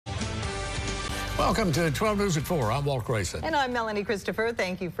Welcome to 12 News at 4. I'm Walt Grayson. And I'm Melanie Christopher.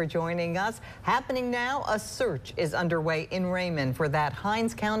 Thank you for joining us. Happening now, a search is underway in Raymond for that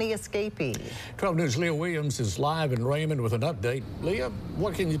Hinds County escapee. 12 News' Leah Williams is live in Raymond with an update. Leah,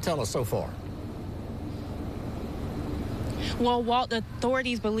 what can you tell us so far? Well, Walt,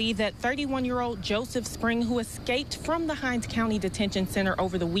 authorities believe that 31-year-old Joseph Spring, who escaped from the Hinds County Detention Center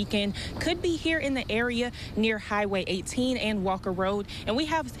over the weekend, could be here in the area near Highway 18 and Walker Road. And we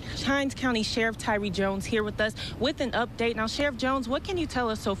have Hinds County Sheriff Tyree Jones here with us with an update. Now, Sheriff Jones, what can you tell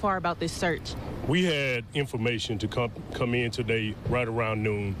us so far about this search? We had information to come in today right around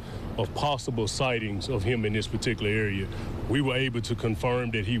noon of possible sightings of him in this particular area. We were able to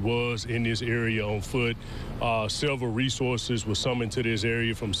confirm that he was in this area on foot. Several resources were summoned to this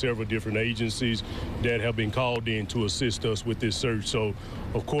area from several different agencies that have been called in to assist us with this search. So,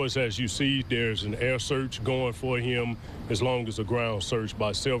 of course, as you see, there's an air search going for him, as long as a ground search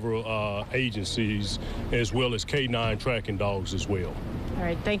by several agencies, as well as K9 tracking dogs as well. All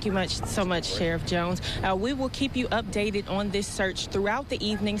right, thank you so much, Sheriff Jones. We will keep you updated on this search throughout the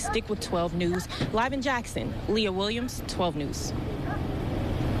evening. Stick with 12 News. Live in Jackson, Leah Williams, 12 News.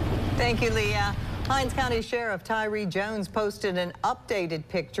 Thank you, Leah. Hinds County Sheriff Tyree Jones posted an updated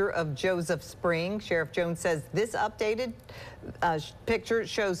picture of Joseph Spring. Sheriff Jones says this updated picture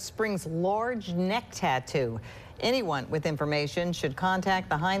shows Spring's large neck tattoo. Anyone with information should contact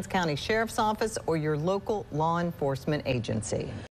the Hinds County Sheriff's Office or your local law enforcement agency.